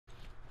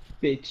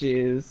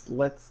bitches.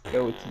 Let's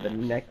go to the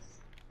next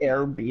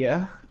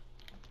area.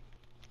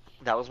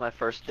 That was my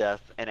first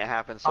death, and it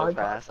happened so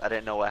fast, I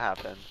didn't know what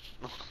happened.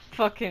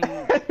 Fucking...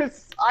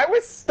 I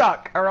was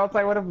stuck, or else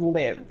I would have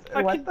lived.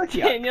 Fucking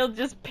Daniel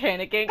just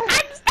panicking.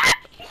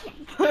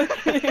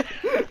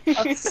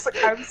 I'm stuck!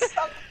 I'm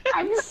stuck!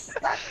 I'm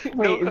stuck!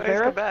 Wait, No, is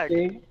there a back.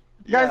 thing?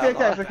 Yeah,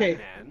 Guys, okay.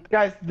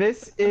 Guys,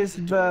 this is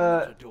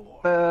the...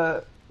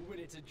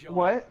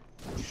 What?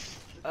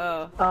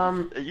 Oh.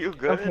 Are you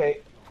good? Okay.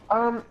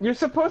 You're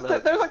supposed to...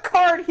 There's a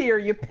card here!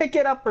 You pick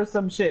it up or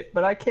some shit,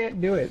 but I can't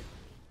do it.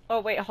 Oh,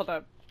 wait, hold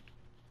up.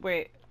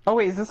 Wait. Oh,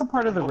 wait, is this a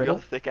part of the riddle?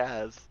 Thick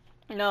ass.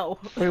 No.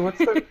 Wait, what's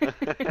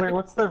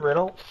the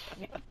riddle?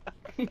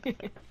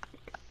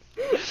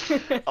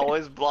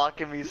 Always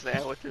blocking me,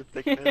 Sam, with your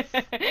thickness.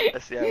 I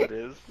see how it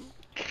is.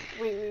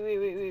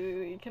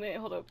 Wait. Can I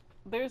hold up?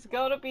 There's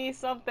gotta be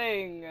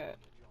something.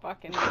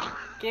 Fucking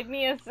give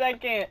me a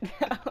second.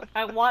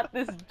 I want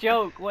this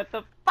joke. What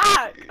the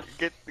fuck?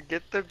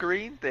 Get the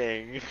green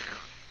thing.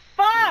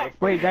 Fuck!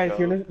 Wait, guys,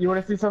 you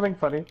wanna see something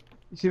funny?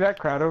 You see that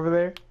crowd over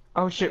there?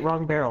 Oh shit,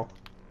 wrong barrel.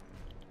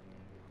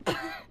 Do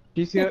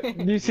you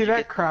see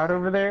that crowd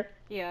over there?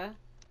 Yeah.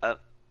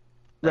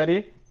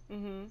 Ready?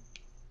 Mm-hmm.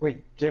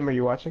 Wait, Jim, are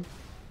you watching?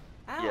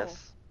 Ow.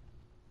 Yes.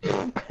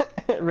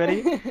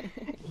 Ready?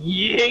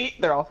 Yeet!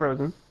 They're all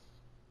frozen.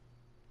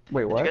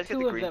 Wait, what? Did you guys get Two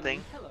the of green them.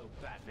 thing?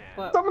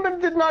 What? Some of them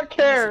did not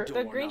care!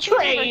 The green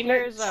Train!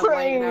 train!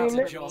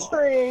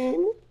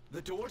 Train!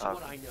 The door to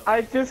what I know.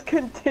 I just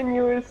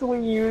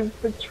continuously use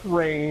the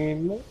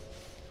train.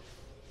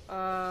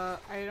 I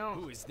don't...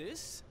 Who is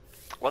this?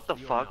 What the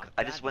You're fuck? not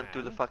I just went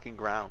through the Batman, fucking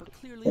ground. But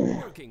clearly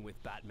working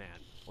with Batman,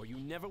 or you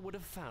never would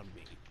have found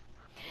me.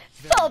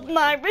 Solve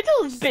my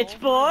riddles, bitch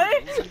boy!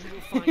 Solve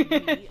my riddles and you will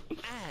find me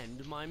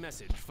and my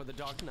message for the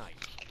Dark Knight.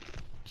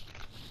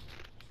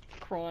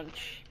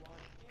 Crunch.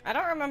 I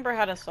don't remember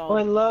how to solve Oh,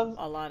 I love...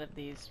 a lot of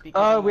these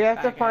because we I'm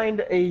have to bad at it.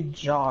 find a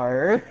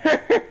jar.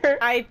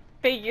 I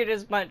figured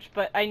as much,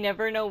 but I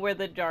never know where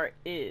the jar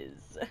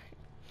is.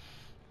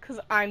 Cause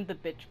I'm the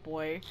bitch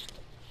boy.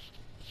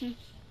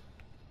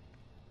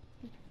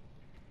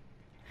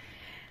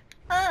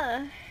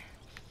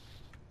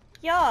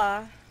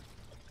 Yeah.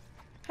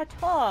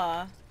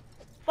 Hata.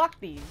 Fuck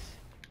these.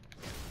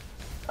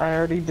 I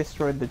already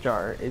destroyed the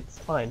jar. It's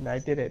fine. I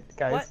did it.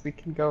 Guys, What? we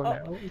can go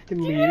now. We can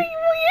You leave. didn't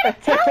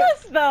even tell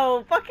us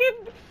though!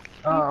 Fucking...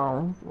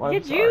 Oh, well, I'm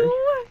Did sorry.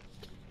 you?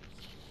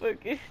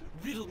 Look.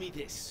 Riddle me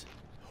this.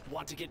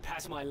 Want to get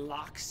past my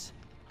locks?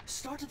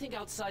 Start to think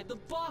outside the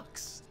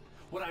box.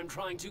 What I'm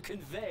trying to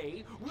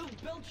convey will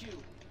belt you.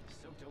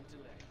 So don't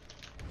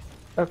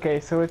delay. Okay,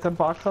 so it's a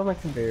box on the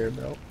conveyor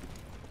belt.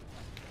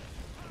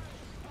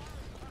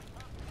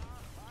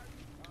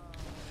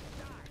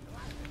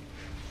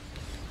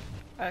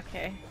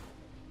 Okay.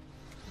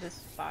 This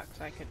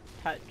box I could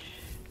touch.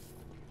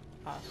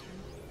 Awesome.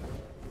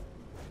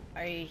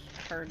 I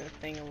heard a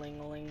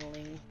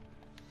thing-a-ling-a-ling-a-ling.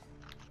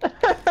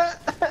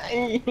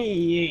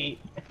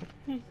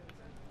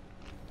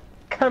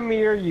 Come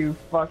here, you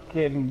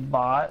fucking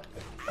bot.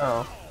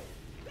 Oh.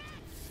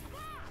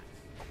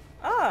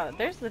 Ah,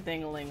 there's the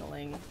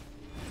ding-a-ling-a-ling.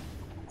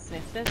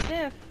 Sniff, sniff,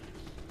 sniff.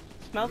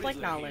 Smells like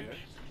Riddler knowledge.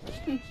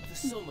 here. The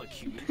Soma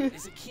Cube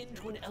is akin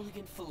to an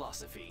elegant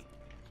philosophy.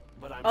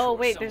 But I'm Oh, sure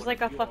wait, there's someone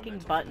like a of your fucking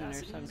mental button or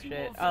capacity some is shit.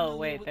 more Oh, familiar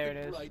wait, with there the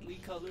it is. brightly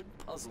colored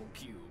puzzle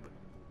cube.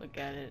 Look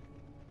at it.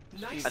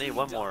 Nicely I need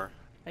one done. more.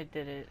 I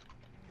did it.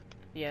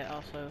 Yeah,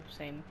 also,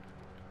 same.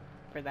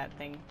 For that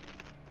thing.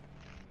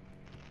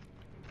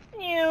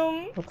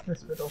 Noom. What's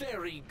this riddle?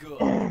 Very good.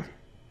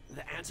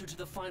 The answer to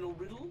the final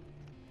riddle?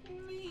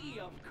 Me,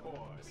 of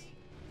course.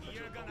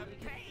 You're gonna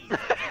pay.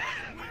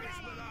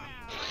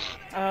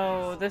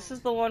 Oh, this is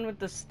the one with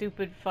the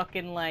stupid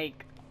fucking,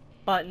 like,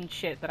 button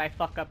shit that I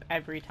fuck up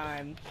every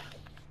time.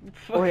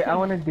 Oh, wait, I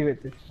want to do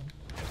it this time.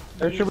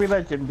 Or should we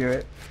let Jim do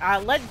it?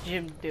 Let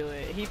Jim do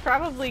it. He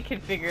probably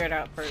can figure it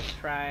out first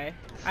try.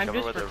 I'm Discover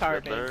just where the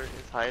retarded. Riddler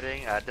is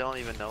hiding. I don't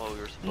even know what we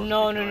were supposed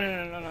No, to be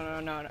no,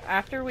 doing. no.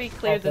 After we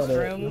clear this follow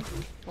it. room,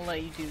 we'll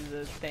let you do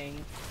the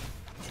thing.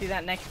 See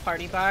that next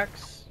party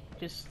box?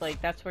 Just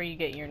like, that's where you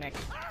get your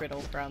next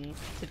riddle from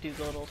to do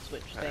the little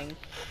switch thing.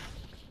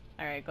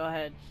 Alright, go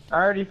ahead. I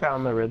already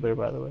found the Riddler,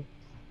 by the way.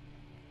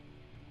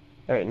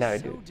 Alright, now I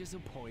do So it.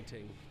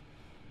 disappointing.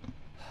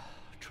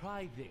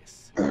 Try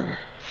this.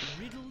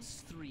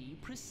 Riddles 3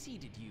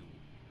 preceded you.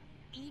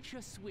 Each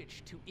a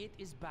switch to it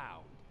is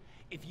bound.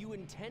 If you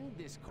intend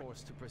this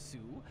course to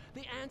pursue,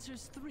 the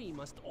answers 3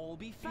 must all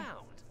be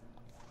found.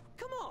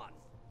 Come on!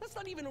 That's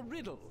not even a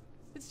riddle.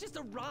 It's just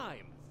a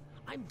rhyme.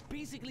 I'm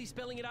basically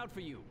spelling it out for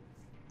you.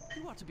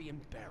 You ought to be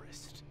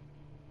embarrassed.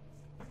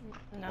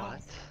 No.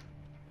 What?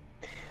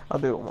 I'll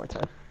do it one more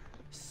time.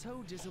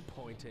 So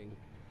disappointing.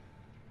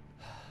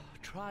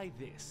 Try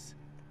this.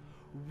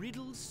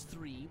 Riddles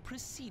 3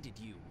 preceded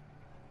you.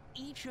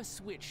 Each a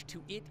switch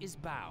to it is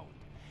bound.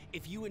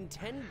 If you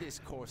intend this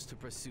course to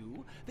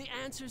pursue, the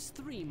answers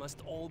 3 must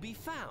all be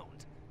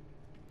found.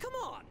 Come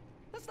on!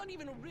 That's not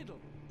even a riddle.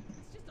 It's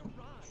just a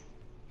rhyme.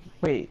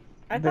 Wait,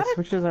 I the thought it-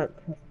 switches are...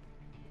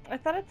 I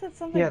thought it said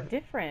something Yeah.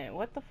 different.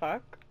 What the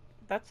fuck?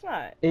 That's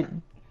not.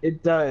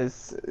 It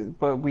does,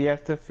 but we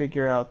have to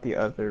figure out the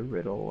other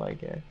riddle, I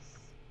guess.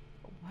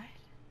 What?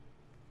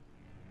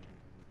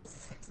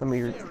 Let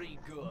me read. Very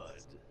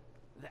good.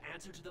 The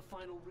answer to the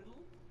final riddle?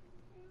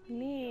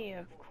 Me,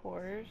 of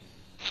course.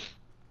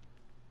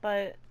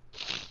 But.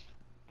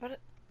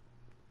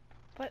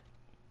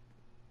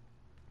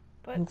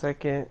 1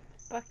 second.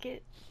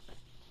 Bucket.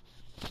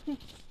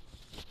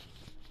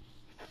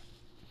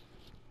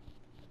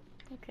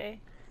 Okay.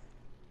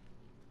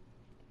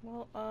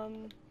 Well,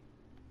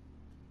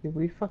 Did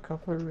we fuck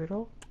up a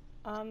riddle?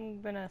 I'm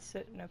gonna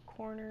sit in a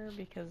corner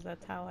because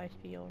that's how I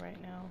feel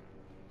right now.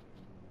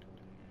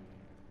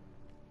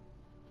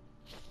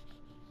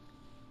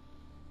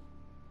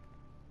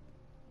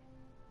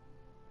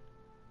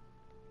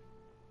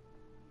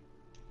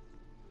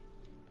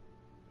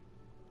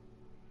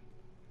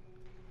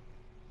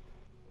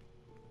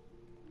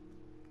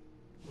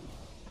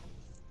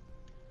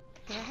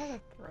 Do I know how to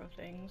throw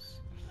things?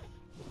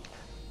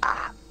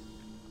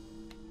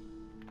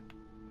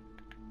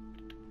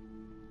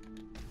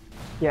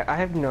 Yeah, I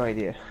have no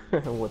idea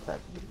what's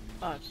happening.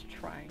 Oh, it's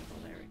triangle.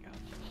 There we go.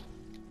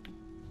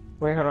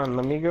 Wait, hold on.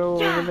 Let me go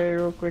over there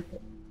real quick.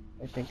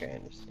 I think I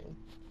understand.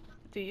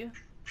 Do you?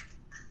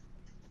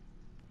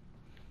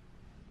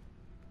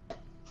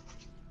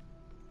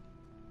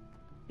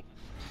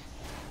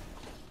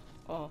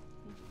 Oh.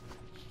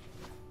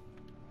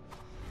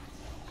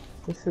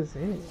 This is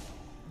it.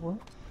 What?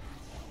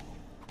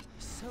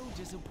 So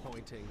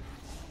disappointing.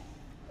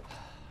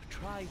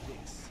 Try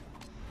this.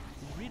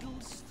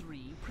 Riddles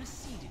 3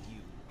 preceded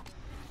you.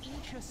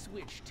 Each a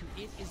switch to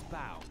it is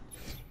bound.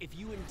 If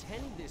you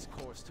intend this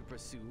course to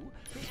pursue,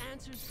 the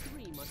answers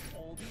 3 must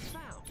all be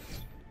found.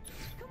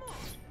 Come on,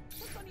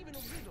 that's not even a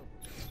riddle.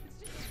 It's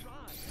just a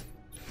rhyme.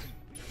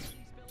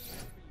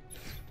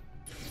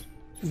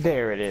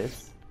 There it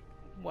is.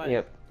 What?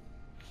 Yep.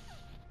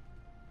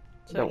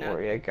 So Don't now-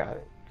 worry, I got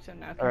it. So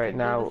now All right,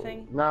 can I do now, the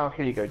thing?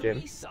 here you go, Jim.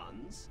 3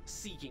 sons,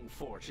 seeking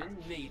fortune,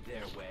 made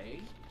their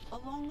way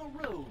along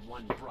a road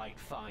one bright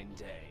fine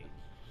day.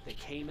 They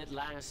came at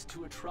last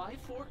to a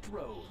tri-forked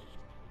road,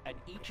 and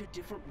each a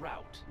different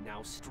route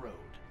now strode.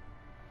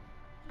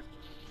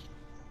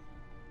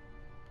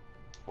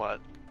 What?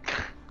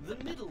 The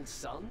middle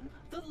son,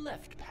 the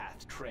left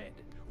path tread,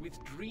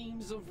 with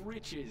dreams of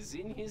riches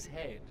in his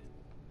head.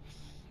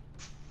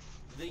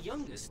 The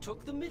youngest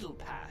took the middle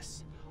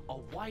pass, a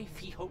wife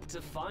he hoped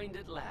to find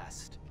at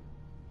last.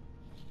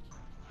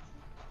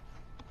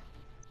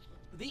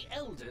 The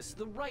eldest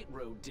the right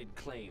road did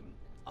claim,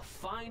 a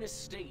fine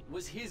estate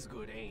was his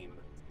good aim.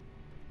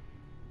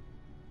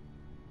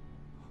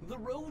 The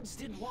roads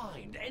did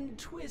wind and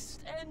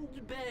twist and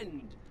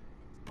bend,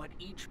 but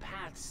each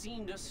path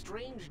seemed a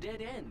strange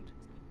dead end.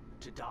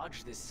 To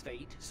dodge this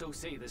fate, so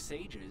say the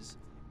sages,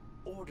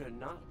 order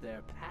not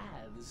their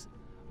paths,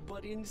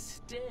 but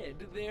instead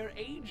their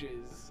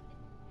ages.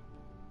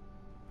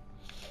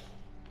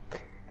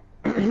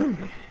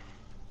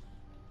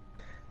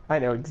 I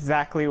know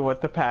exactly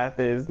what the path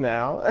is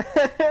now.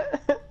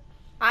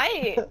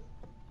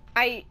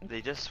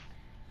 They just.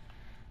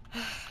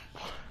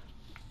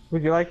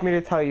 Would you like me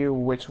to tell you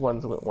which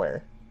ones went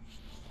where?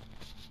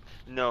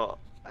 No,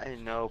 I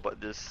know, but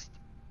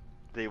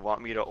they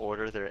want me to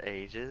order their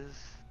ages?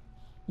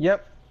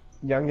 Yep.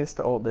 Youngest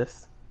to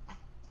oldest.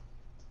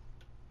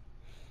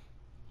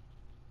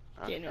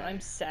 Daniel, I'm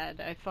sad.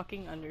 I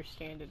fucking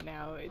understand it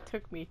now. It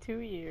took me 2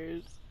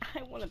 years.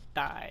 I wanna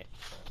die.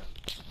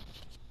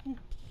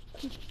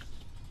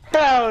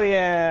 Hell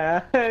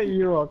yeah!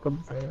 You're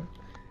welcome, Sam.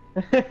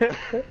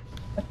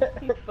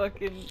 You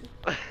fucking...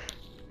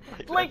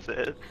 Like,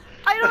 that's it.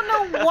 I don't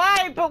know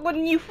why, but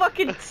when you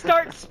fucking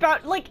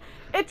start like,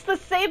 it's the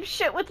same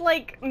shit with,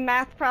 like,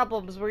 math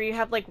problems where you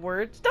have, like,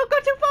 words. Don't go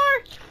too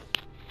far!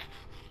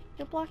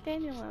 You'll block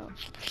Daniel out.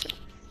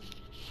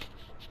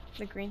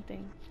 The green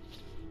thing.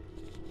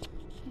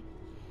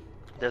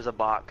 There's a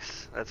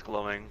box that's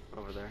glowing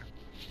over there.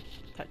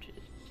 Touch it.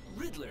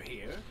 Riddler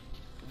here.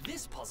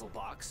 This puzzle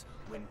box,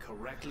 when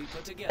correctly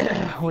put together,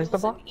 Where's the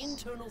reveals box? an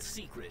internal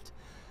secret.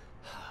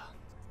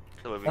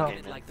 The way we Oh. came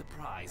It in. like the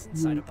prize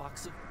inside a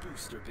box of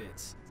booster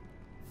bits.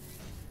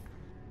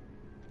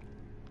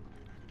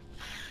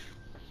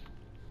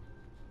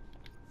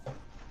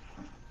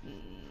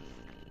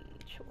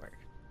 Sure.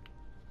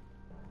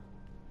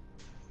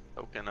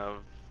 Token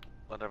of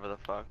whatever the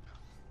fuck.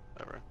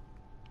 Whatever.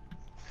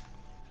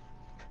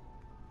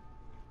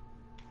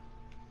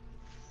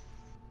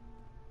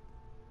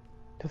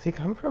 Does he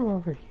come from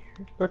over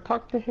here? Go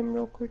talk to him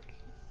real quick.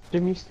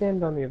 Jim, you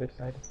stand on the other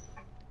side.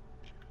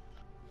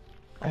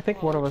 I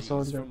think one of us will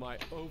Apologies for jump. my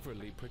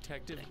overly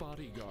protective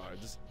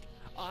bodyguards.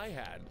 I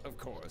had, of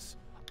course,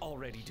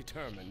 already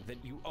determined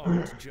that you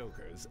aren't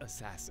Joker's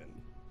assassin.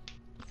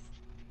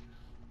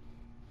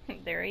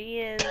 There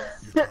he is.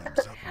 Your time's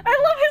up.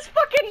 I love his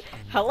fucking...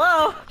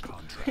 Hello!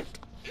 Contract.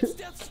 It's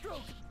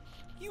Deathstroke!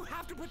 You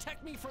have to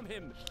protect me from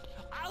him!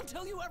 I'll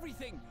tell you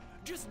everything!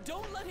 Just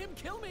don't let him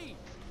kill me!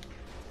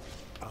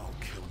 I'll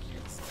kill you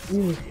for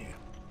free.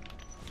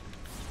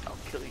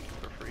 kill you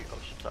for free. Oh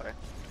shit, sorry.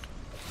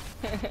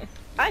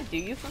 I'd do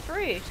you for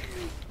free.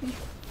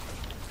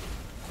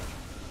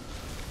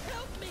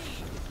 Help me!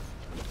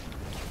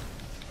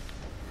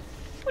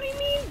 What do you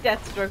mean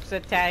Deathstroke's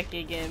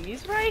attacking him?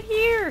 He's right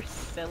here,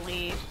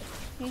 silly.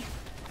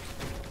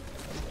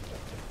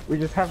 We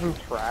just have him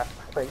trapped.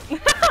 Like,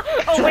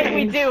 Oh wait,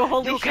 we do.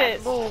 Holy You shit.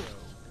 can't move.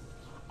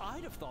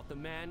 I'd have thought the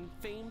man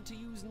famed to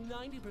use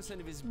 90%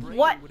 of his brain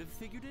What? would have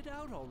figured it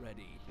out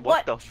already.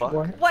 What the fuck?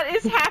 what? What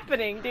is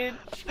happening, dude?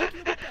 Check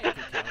your bank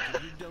account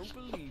if you don't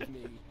believe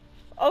me.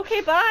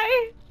 Okay,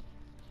 bye.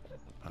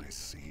 I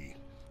see.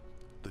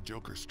 The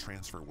Joker's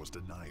transfer was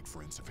denied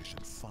for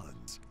insufficient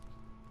funds.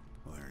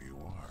 Well, there you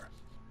are.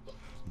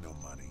 No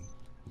money,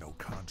 no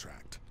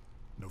contract,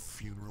 no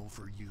funeral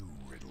for you,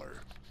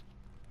 Riddler.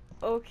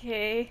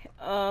 Okay,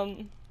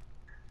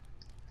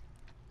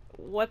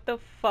 what the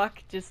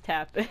fuck just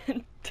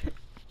happened?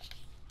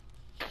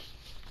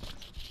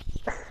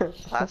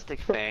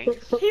 Plastic fangs?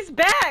 He's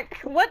back!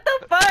 What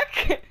the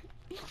fuck?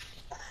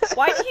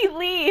 Why'd he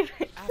leave?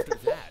 After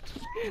that,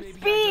 maybe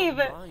Steve!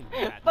 I don't mind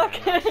Batman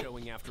Fuck. not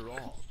showing after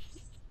all.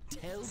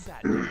 Tell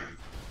Batman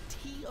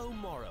T.O.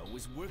 Morrow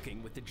was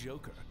working with the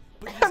Joker,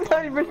 but he's I'm not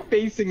gone even rogue.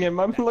 facing him.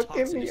 I'm That looking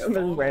toxin the is other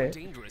far more way.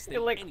 dangerous than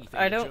You're like, anything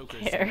I the don't Joker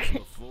care. sent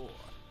before.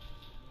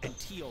 And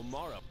T.O.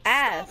 Morrow.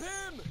 Ass.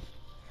 Stop him!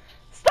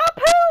 Stop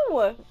who?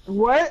 What?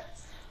 What?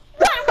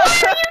 Why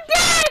are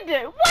you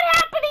dead? What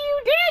happened to you,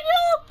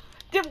 Daniel?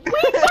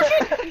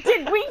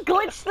 Did we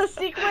glitch the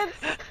sequence?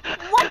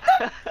 What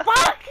the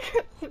fuck?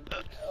 What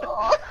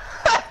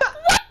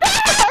the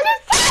hell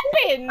just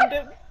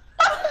happened?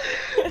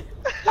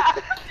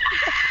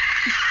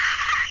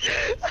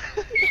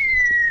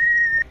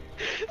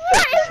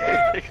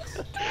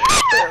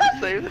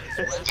 Save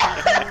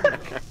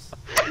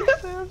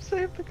Sam,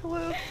 save the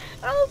clip.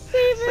 I'll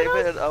save it. Save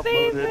it I'll and upload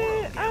save it.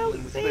 it. I'll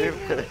And save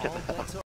save it. it. All bets are